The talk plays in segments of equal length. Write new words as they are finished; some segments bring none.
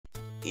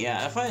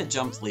Yeah, if I had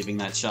jumped leaving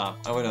that shop,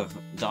 I would have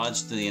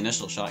dodged the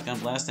initial shotgun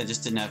blast. I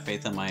just didn't have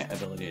faith in my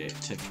ability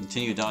to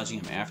continue dodging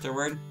him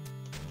afterward.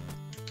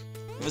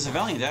 It was a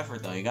valiant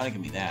effort, though. You gotta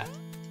give me that.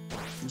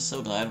 I'm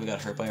so glad we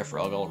got hurt by a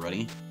frog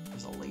already.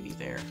 There's a lady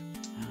there.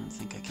 I don't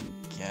think I can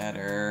get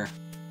her.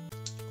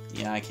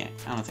 Yeah, I can't.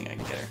 I don't think I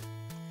can get her.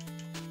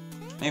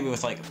 Maybe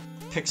with, like,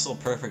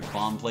 pixel-perfect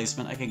bomb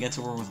placement, I could get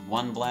to her with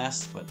one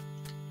blast, but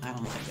I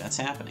don't think that's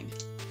happening.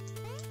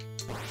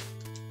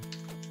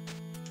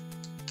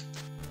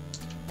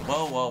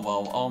 Whoa, whoa,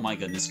 whoa. Oh my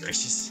goodness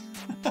gracious.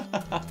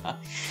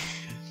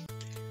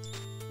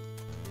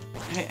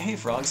 Hey,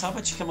 frogs, how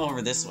about you come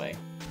over this way?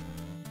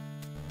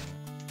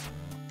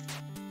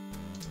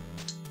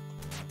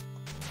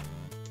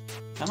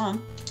 Come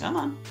on, come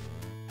on.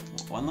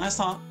 One last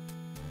hop.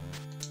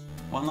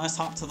 One last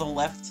hop to the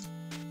left.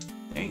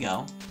 There you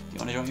go. Do you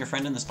want to join your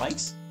friend in the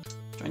spikes?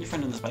 Join your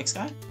friend in the spikes,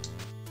 guy?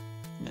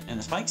 In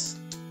the spikes?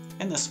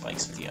 In the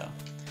spikes with you.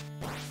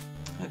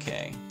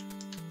 Okay.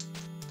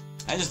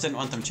 I just didn't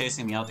want them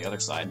chasing me out the other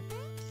side.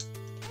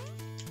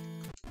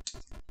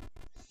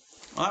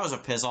 Well, that was a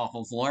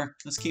piss-awful floor.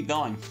 Let's keep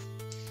going.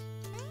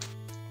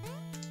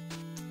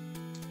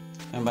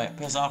 And by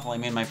piss-awful, I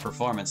mean my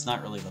performance,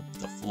 not really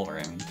the floor,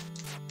 I mean.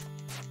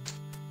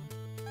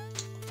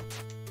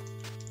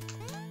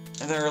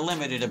 There are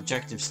limited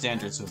objective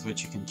standards with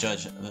which you can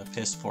judge the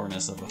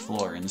piss-poorness of a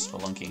floor in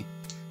Spelunky.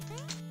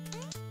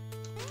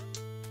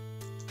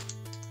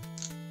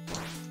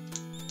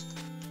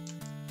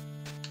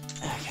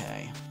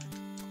 Okay.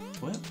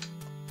 Whoop.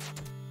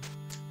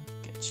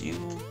 Get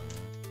you.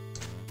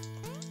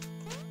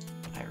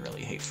 I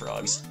really hate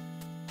frogs.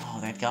 Oh,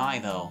 that guy,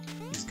 though.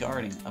 He's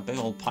guarding a big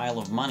old pile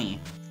of money.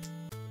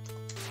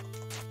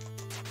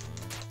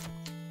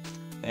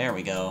 There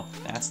we go.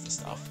 That's the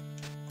stuff.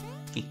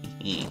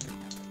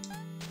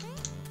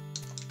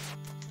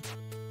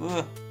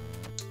 Ooh,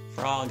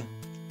 frog.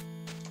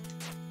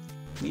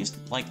 Can you,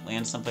 like,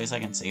 land someplace I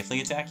can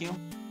safely attack you?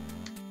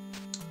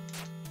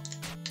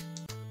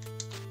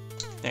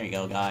 There you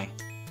go, guy.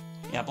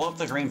 Yeah, blow up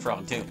the green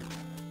frog, too.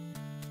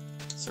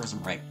 Serves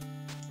him right.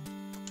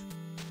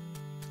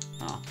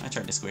 Oh, I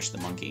tried to squish the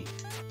monkey.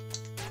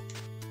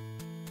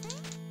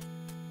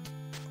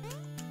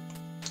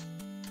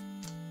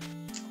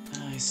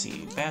 I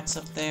see bats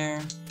up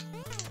there.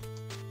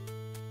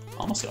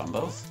 Almost got them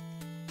both.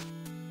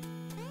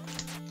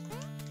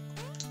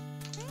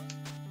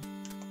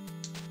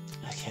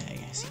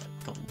 Okay, I see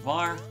a golden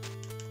bar.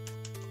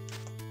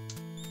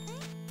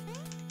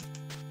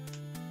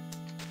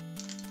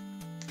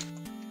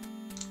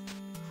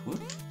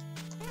 Whoop.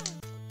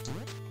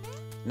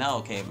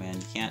 No, caveman,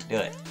 you can't do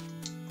it.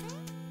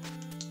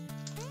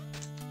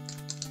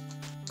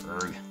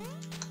 Berg.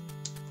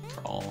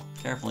 Crawl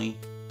carefully.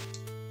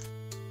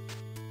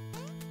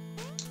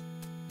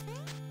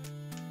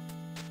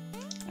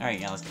 Alright,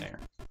 yeah, let's get here.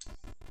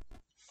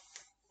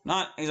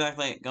 Not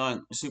exactly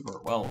going super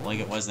well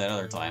like it was that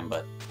other time,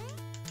 but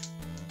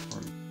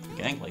we're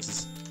getting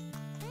places.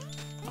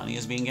 Money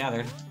is being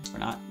gathered. We're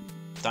not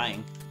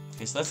dying.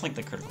 Okay, so that's like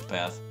the critical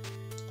path.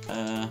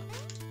 But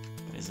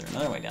is there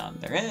another way down?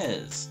 There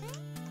is!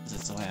 As it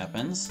so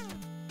happens.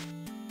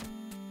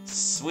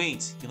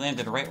 Sweet! He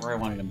landed right where I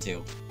wanted him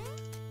to.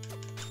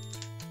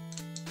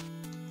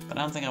 But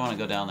I don't think I want to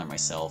go down there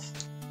myself.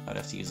 I'd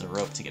have to use a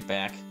rope to get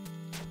back.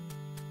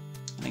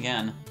 And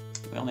again,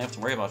 we only have to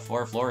worry about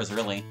 4 floors,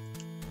 really.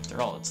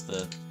 After all, it's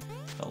the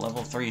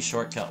level 3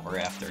 shortcut we're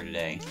after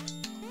today.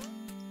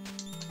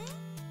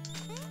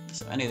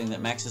 So anything that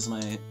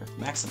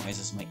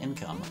maximizes my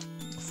income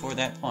before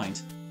that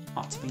point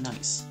ought to be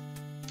nice.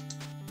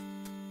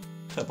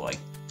 Good boy.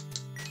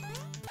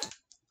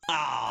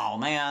 Oh,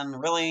 man,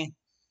 really?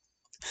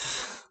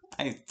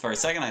 For a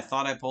second, I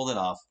thought I pulled it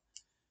off.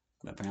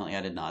 But apparently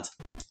I did not.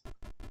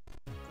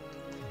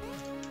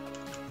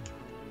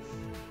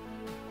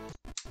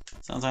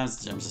 Sometimes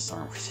the gems just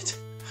aren't worth it.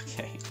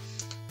 Okay.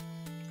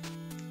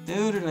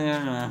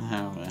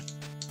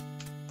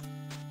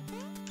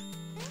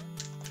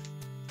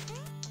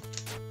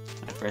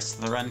 I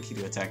pressed the run key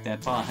to attack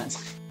that bot.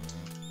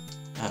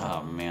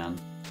 Oh man.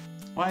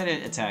 Why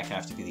did attack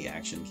have to be the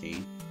action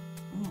key?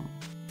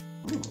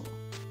 Ooh. Ooh.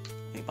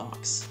 A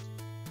box.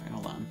 Alright,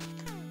 hold on.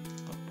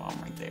 Put a bomb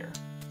right there.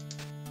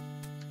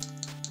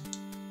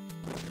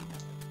 There we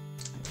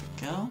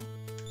go.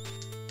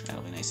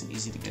 That'll be nice and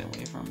easy to get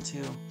away from,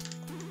 too.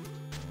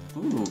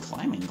 Ooh,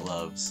 climbing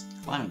gloves.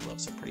 Climbing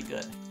gloves are pretty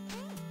good.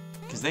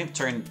 Because they've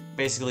turned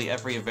basically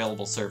every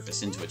available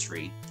surface into a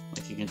tree.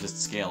 Like, you can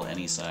just scale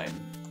any side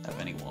of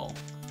any wall.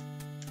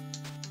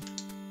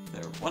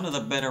 They're one of the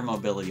better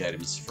mobility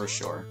items, for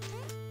sure.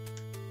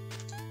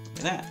 Look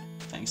at that.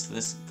 Thanks to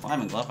this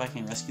climbing glove, I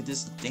can rescue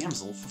this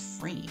damsel for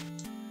free.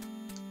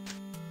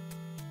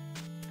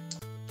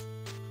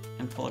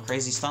 And pull a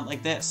crazy stunt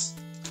like this.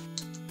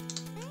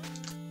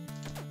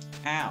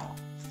 Ow.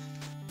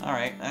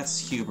 Alright, that's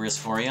hubris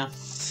for you.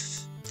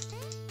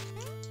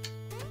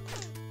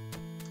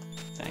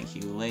 Thank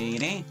you,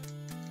 lady.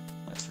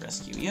 Let's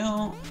rescue you.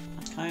 I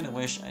kinda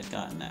wish I'd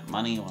gotten that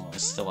money while I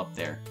was still up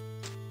there.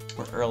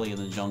 We're early in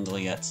the jungle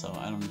yet, so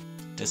I'm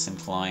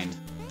disinclined.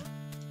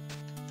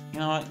 You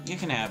know what? You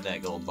can have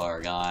that gold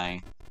bar,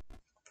 guy.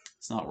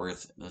 It's not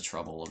worth the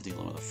trouble of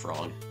dealing with a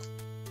frog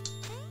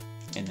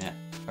in that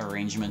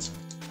arrangement.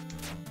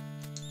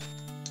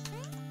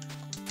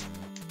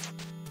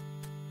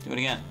 Do it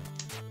again.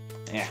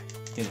 Yeah,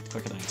 did it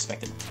quicker than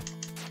expected.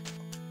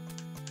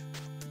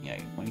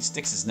 Yeah, when he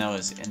sticks his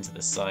nose into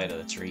the side of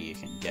the tree, you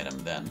can get him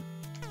then.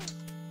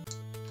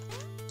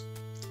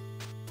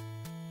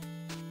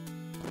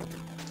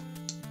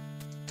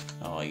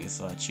 Oh, you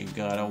thought you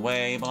got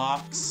away,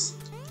 box?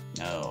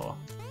 No.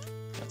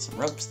 Got some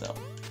ropes, though.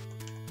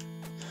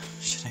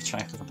 Should I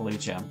try for the blue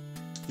gem?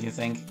 Do you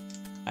think?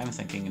 I'm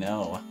thinking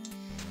no.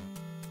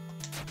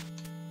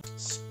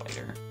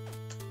 Spider.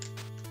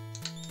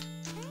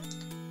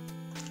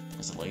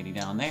 There's a lady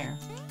down there.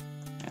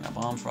 And a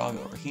bomb frog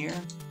over here.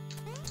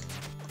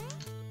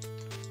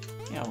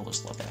 Yeah, we'll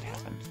just let that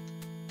happen.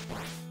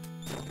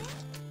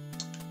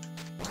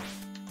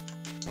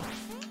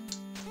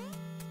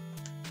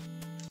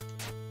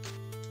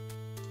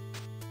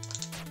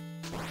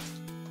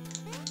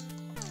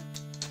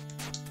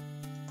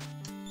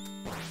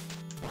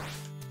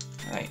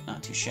 Alright,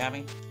 not too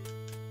shabby.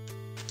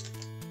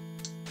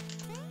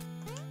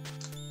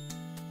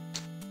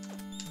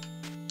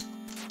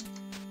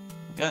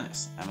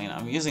 Goodness, I mean,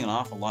 I'm using an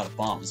awful lot of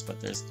bombs, but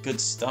there's good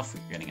stuff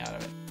we're getting out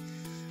of it.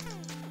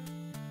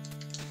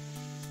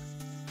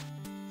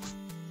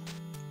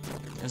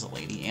 There's a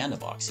lady and a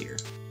box here.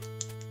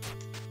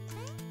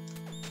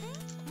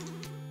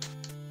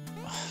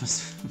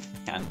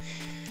 Man,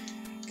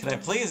 could I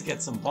please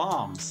get some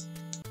bombs?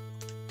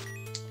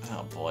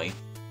 Oh boy.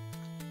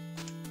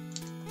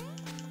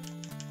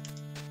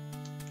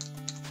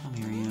 Come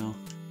here, you.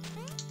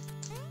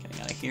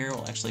 Getting out of here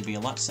will actually be a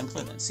lot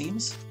simpler than it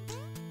seems.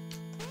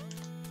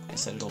 I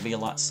said it'll be a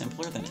lot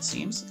simpler than it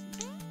seems.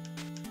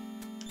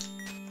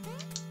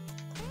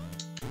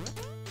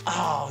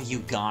 Oh, you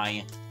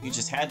guy. You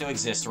just had to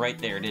exist right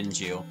there, didn't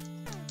you?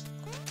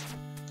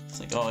 It's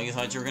like, oh, you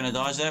thought you were gonna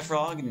dodge that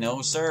frog?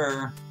 No,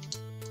 sir.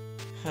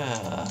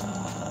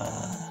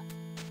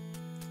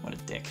 What a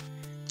dick.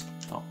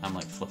 Oh, I'm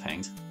like flip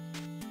hanged.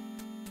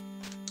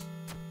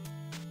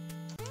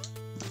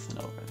 Nothing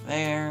over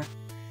there.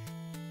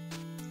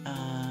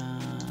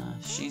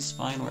 She's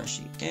fine where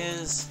she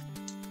is.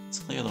 Let's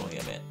clear the way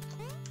a bit.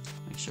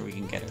 Make sure we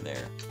can get her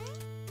there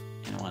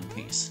in one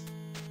piece.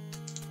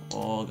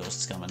 Oh,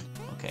 ghost's coming.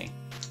 Okay.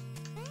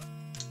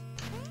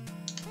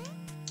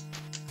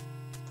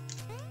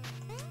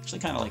 Actually,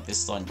 kind of like this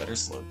song better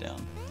slowed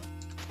down.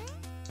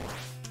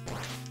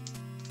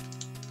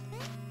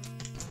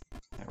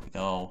 There we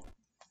go.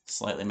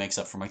 Slightly makes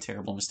up for my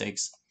terrible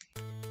mistakes.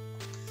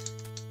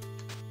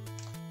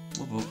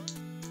 Whoop whoop.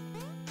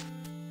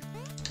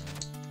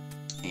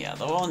 Yeah,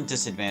 the one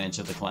disadvantage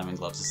of the climbing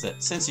gloves is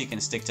that since you can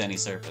stick to any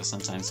surface,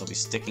 sometimes you'll be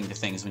sticking to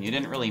things when you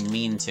didn't really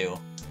mean to.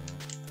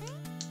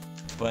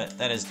 But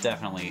that is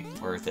definitely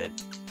worth it,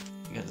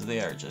 because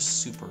they are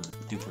just super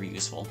duper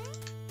useful.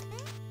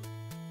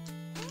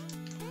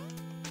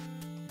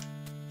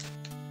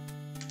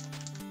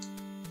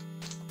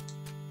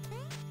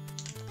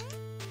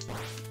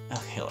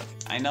 Okay, look,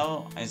 I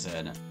know I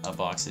said a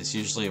box is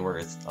usually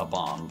worth a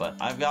bomb, but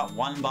I've got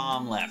one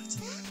bomb left.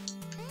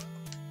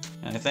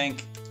 And I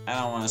think I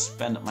don't want to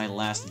spend my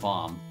last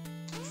bomb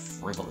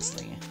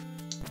frivolously.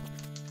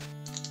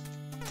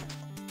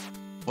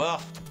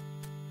 Well,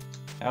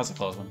 that was a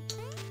close one.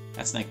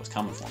 That snake was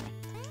coming for me.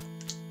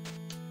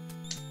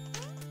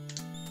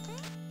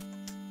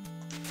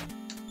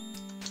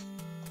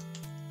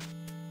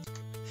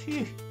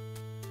 Phew.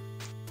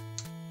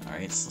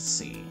 Alright, so let's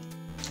see.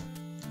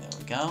 There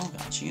we go,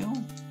 got you.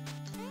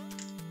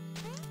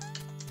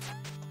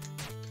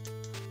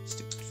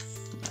 Stupid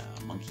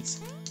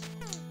monkeys.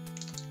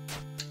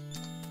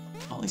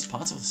 All these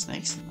pots with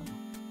snakes in them.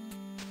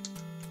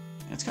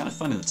 It's kind of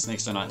funny that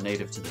snakes are not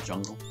native to the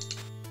jungle.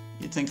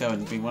 You'd think that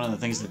would be one of the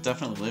things that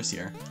definitely lives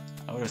here.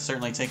 I would have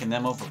certainly taken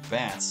them over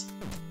bats.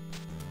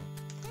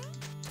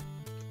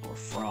 Or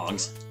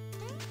frogs.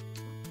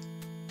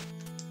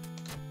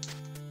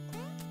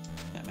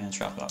 That man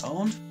trap got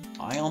owned.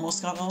 I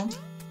almost got owned.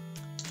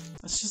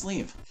 Let's just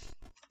leave.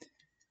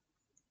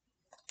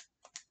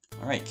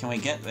 Alright, can we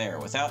get there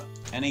without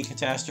any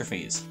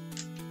catastrophes?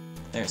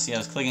 There, see, I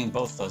was clicking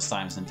both those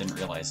times and didn't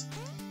realize.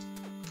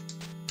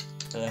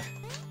 Ugh.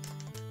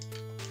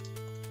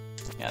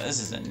 Yeah,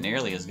 this isn't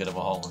nearly as good of a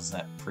haul as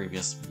that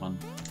previous one.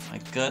 My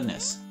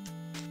goodness.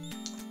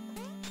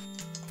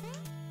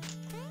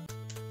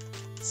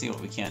 Let's see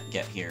what we can't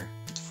get here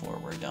before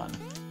we're done.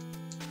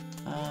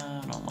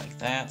 I don't like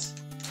that.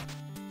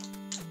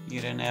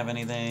 You didn't have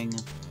anything.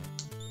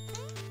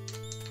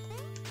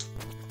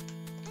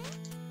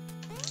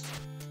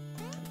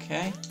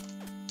 Okay.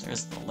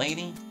 There's the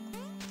lady.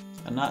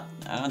 I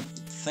don't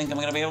think I'm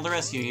gonna be able to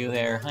rescue you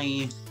there,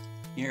 honey.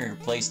 You're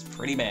placed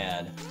pretty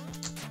bad.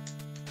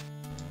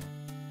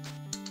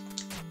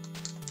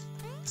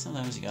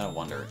 Sometimes you gotta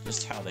wonder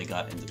just how they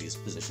got into these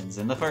positions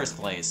in the first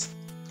place.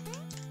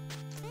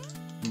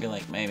 be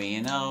like, maybe,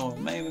 you know,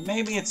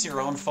 maybe it's your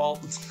own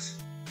fault.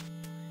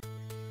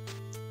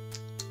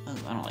 Oh,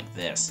 I don't like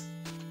this.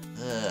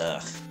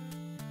 Ugh.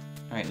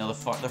 Alright, no, the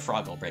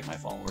frog will break my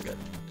fall. We're good.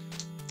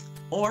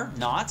 Or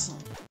not.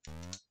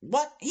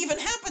 What even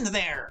happened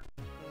there?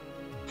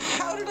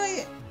 How did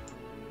I...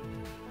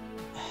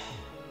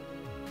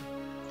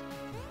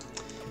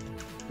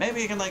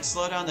 Maybe you can, like,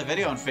 slow down the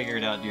video and figure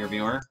it out, dear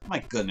viewer. My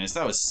goodness,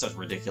 that was so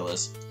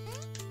ridiculous.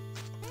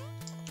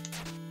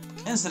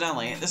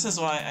 Incidentally, this is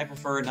why I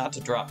prefer not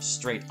to drop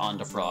straight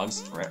onto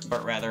frogs,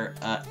 but rather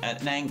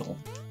at an angle.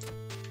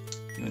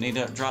 You need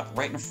to drop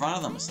right in front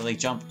of them so they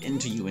jump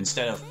into you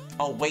instead of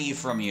away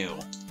from you.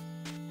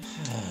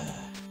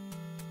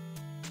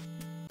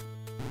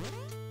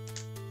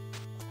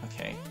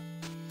 Okay.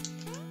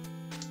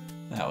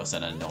 That was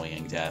an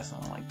annoying death.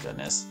 Oh my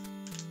goodness.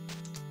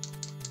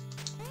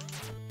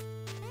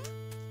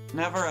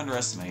 Never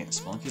underestimate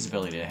Spelunky's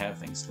ability to have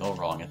things go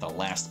wrong at the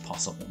last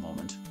possible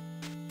moment.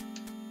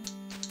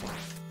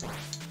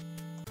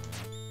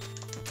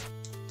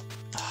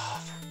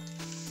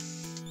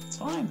 It's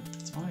fine.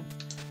 It's fine.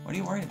 What are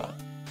you worried about?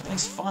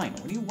 Everything's fine.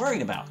 What are you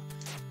worried about?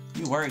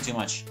 You worry too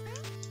much.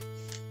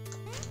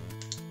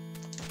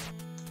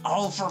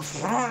 Oh, for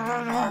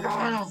frogs!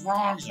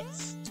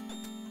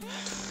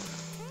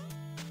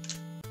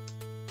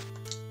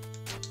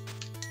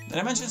 Did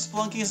I mention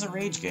Spelunky is a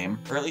rage game?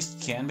 Or at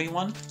least can be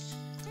one?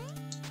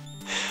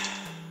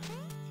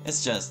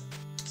 It's just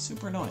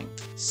super annoying.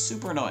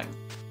 Super annoying.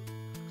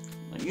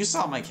 You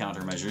saw my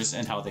countermeasures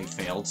and how they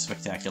failed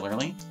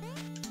spectacularly.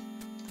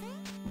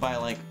 By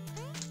like...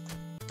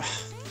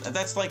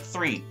 That's like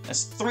 3.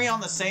 That's 3 on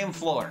the same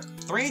floor.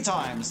 3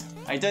 times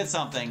I did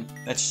something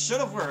that should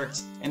have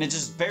worked, and it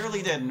just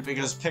barely didn't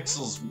because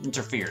pixels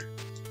interfered.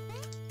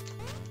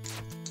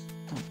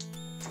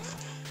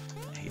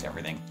 I hate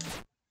everything.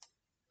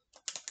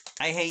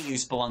 I hate you,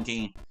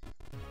 Spelunky.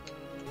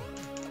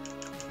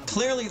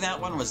 Clearly that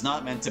one was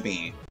not meant to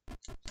be.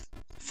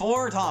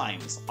 4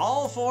 times.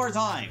 All 4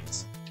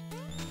 times.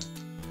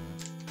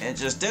 It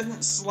just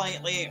didn't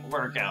slightly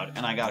work out,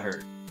 and I got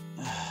hurt.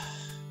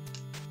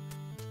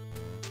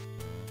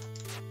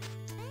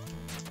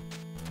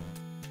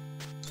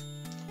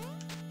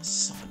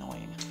 So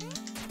annoying.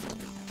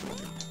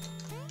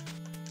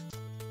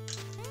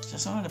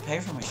 Just wanted to pay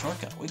for my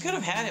shortcut. We could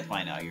have had it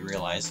by now, you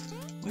realize.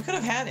 We could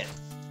have had it.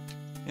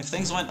 If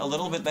things went a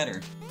little bit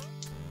better.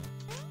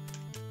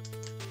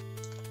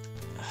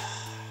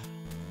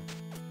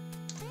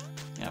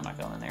 Yeah, I'm not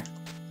going in there.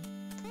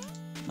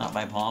 Not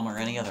by bomb or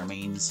any other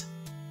means.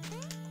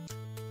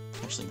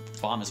 Actually,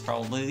 bomb is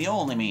probably the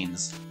only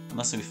means.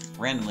 Unless we've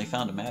randomly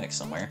found a Matic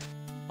somewhere.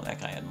 Well, that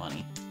guy had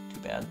money. Too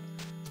bad.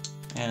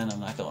 And I'm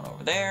not going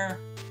over there.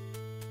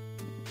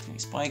 Any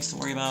spikes to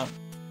worry about?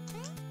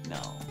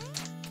 No.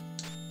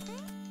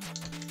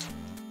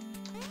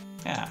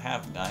 Yeah,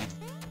 have him, guy.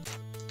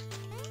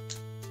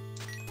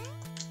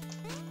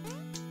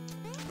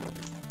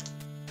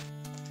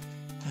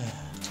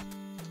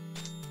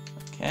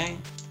 Okay,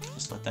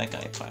 just let that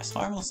guy pass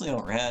harmlessly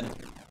overhead.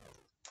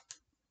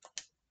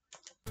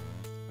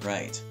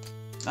 Right.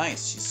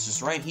 Nice, she's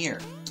just right here.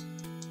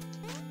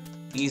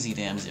 Easy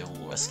damsel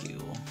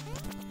rescue.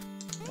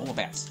 Oh,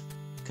 bats.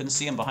 Couldn't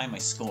see him behind my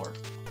score.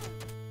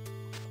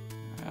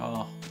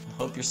 Oh, I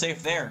hope you're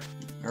safe there,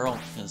 girl,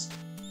 because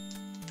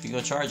if you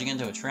go charging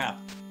into a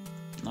trap,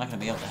 I'm not going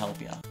to be able to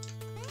help you.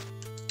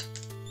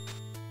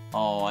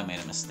 Oh, I made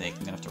a mistake.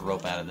 I'm going to have to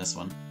rope out of this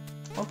one.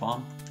 Or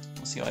bomb.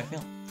 We'll see how I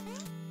feel.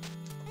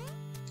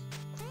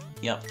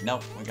 Yep,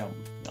 nope, we're gonna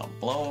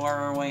blow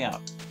our way out.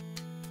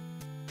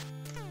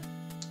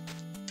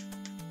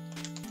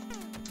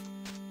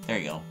 There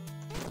you go.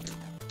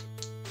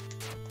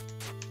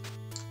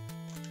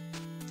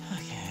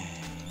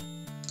 Okay.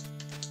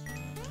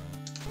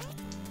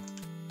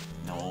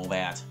 No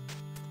bat.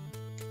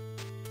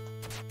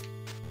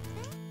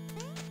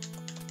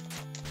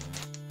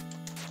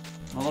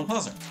 A little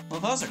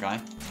closer,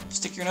 guy.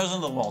 Stick your nose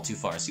into the wall too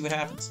far, see what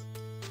happens.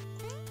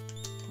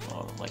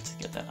 Oh, I'd like to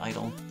get that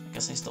idol. I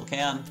guess I still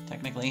can,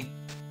 technically.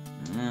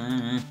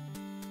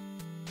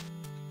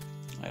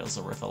 Idols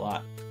are worth a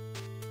lot.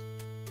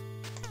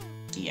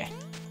 Yeah.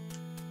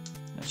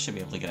 I should be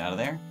able to get out of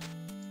there.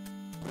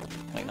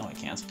 Wait, no I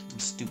can't. I'm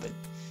stupid.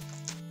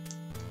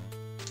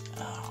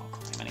 Oh,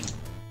 criminy.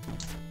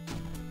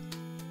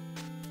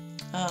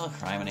 Oh,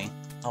 criminy.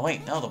 Oh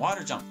wait, no, the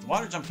water jump. The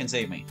water jump can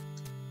save me.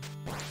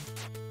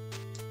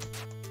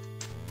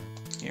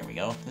 Here we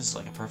go. This is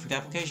like a perfect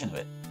application of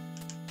it.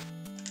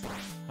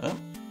 Oh.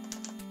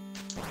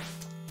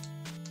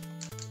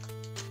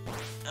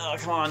 Oh,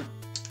 come on.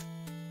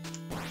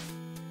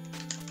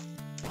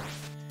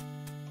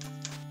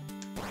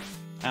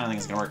 I don't think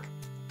it's gonna work.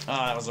 Oh,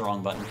 that was the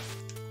wrong button.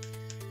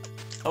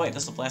 Oh wait,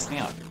 this will blast me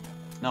out.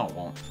 No, it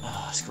won't.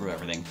 Oh, screw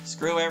everything.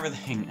 Screw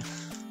everything.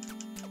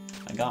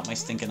 I got my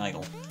stinking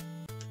idol.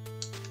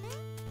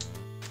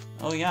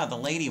 Oh yeah, the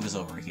lady was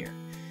over here.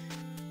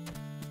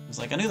 It was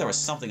like, I knew there was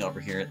something over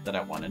here that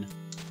I wanted.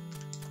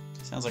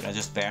 Sounds like I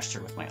just bashed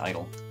her with my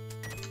idol.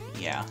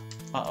 Yeah.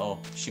 Uh-oh,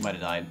 she might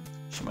have died.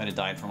 She might have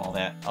died from all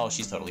that. Oh,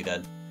 she's totally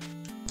dead.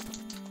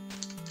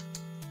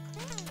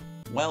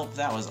 Well,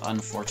 that was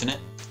unfortunate.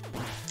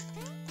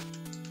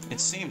 It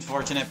seemed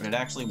fortunate, but it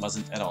actually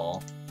wasn't at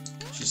all.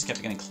 She just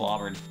kept getting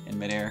clobbered in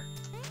midair.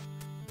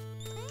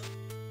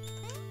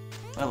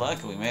 Well,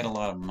 luckily, we made a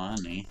lot of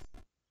money.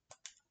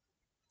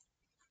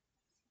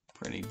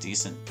 Pretty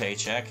decent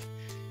paycheck.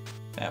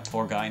 That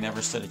poor guy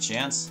never stood a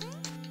chance.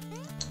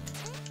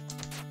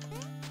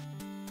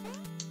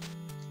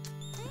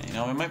 And, you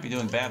know, we might be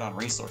doing bad on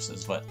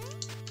resources, but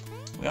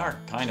we are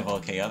kind of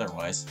okay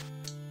otherwise.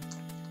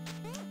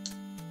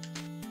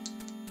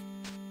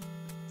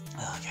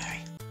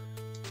 Okay.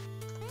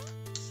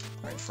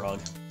 Alright,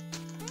 frog.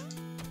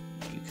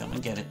 Now you come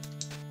and get it.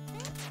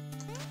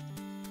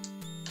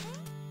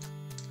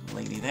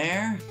 Lady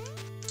there.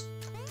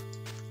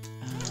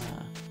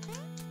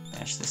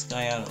 Bash this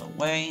guy out of the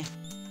way.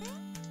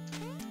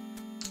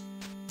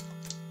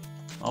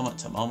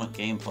 Moment-to-moment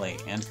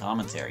gameplay and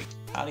commentary.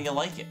 How do you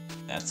like it?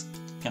 That's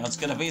how it's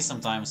gonna be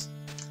sometimes.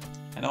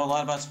 I know a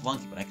lot about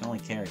Spelunky, but I can only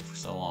carry for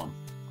so long.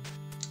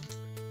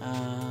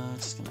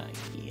 Just gonna...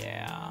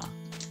 yeah...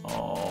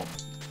 Oh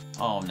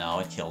no,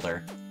 it killed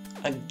her.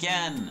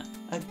 Again!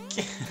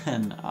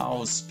 Again!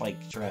 Oh,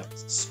 spike trap,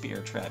 spear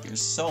trap, you're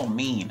so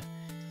mean.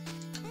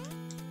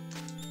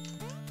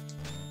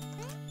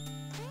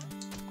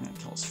 I'm gonna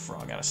kill this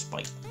frog out of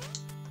spite.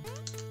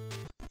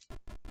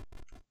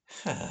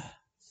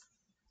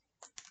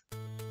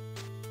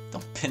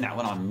 Don't pin that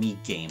one on me,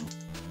 game.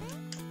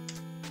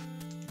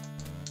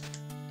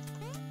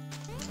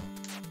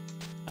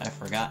 I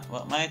forgot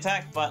what my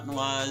attack button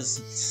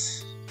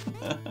was.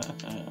 Wait,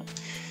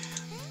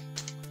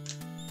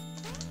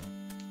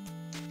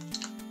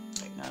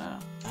 no.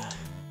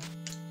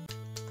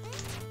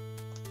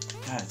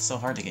 God, it's so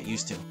hard to get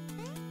used to.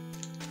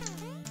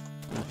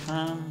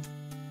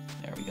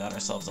 There, we got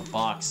ourselves a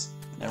box.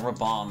 There were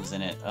bombs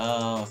in it.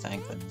 Oh,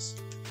 thank goodness.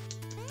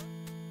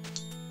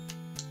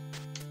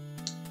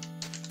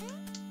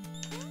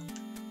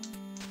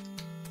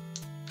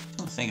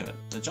 Think of it,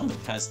 the jungle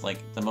has like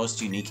the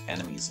most unique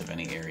enemies of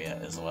any area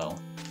as well.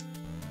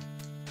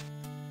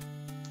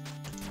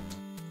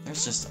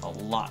 There's just a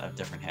lot of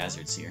different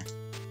hazards here.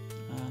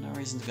 No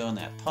reason to go in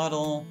that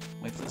puddle.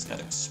 Wait for this guy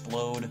to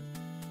explode.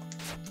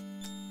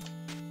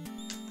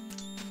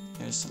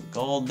 There's some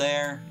gold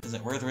there. Is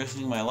it worth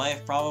risking my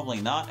life? Probably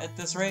not at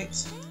this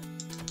rate.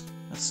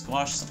 Let's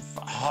squash some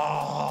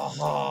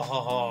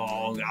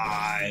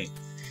guy.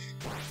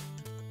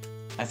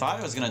 I thought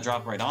I was gonna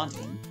drop right onto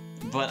him,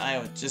 but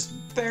I just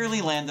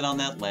barely landed on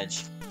that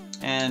ledge.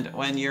 And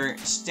when you're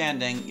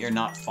standing, you're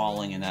not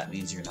falling, and that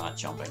means you're not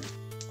jumping.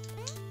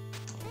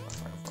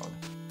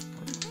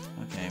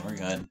 Okay, we're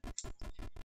good.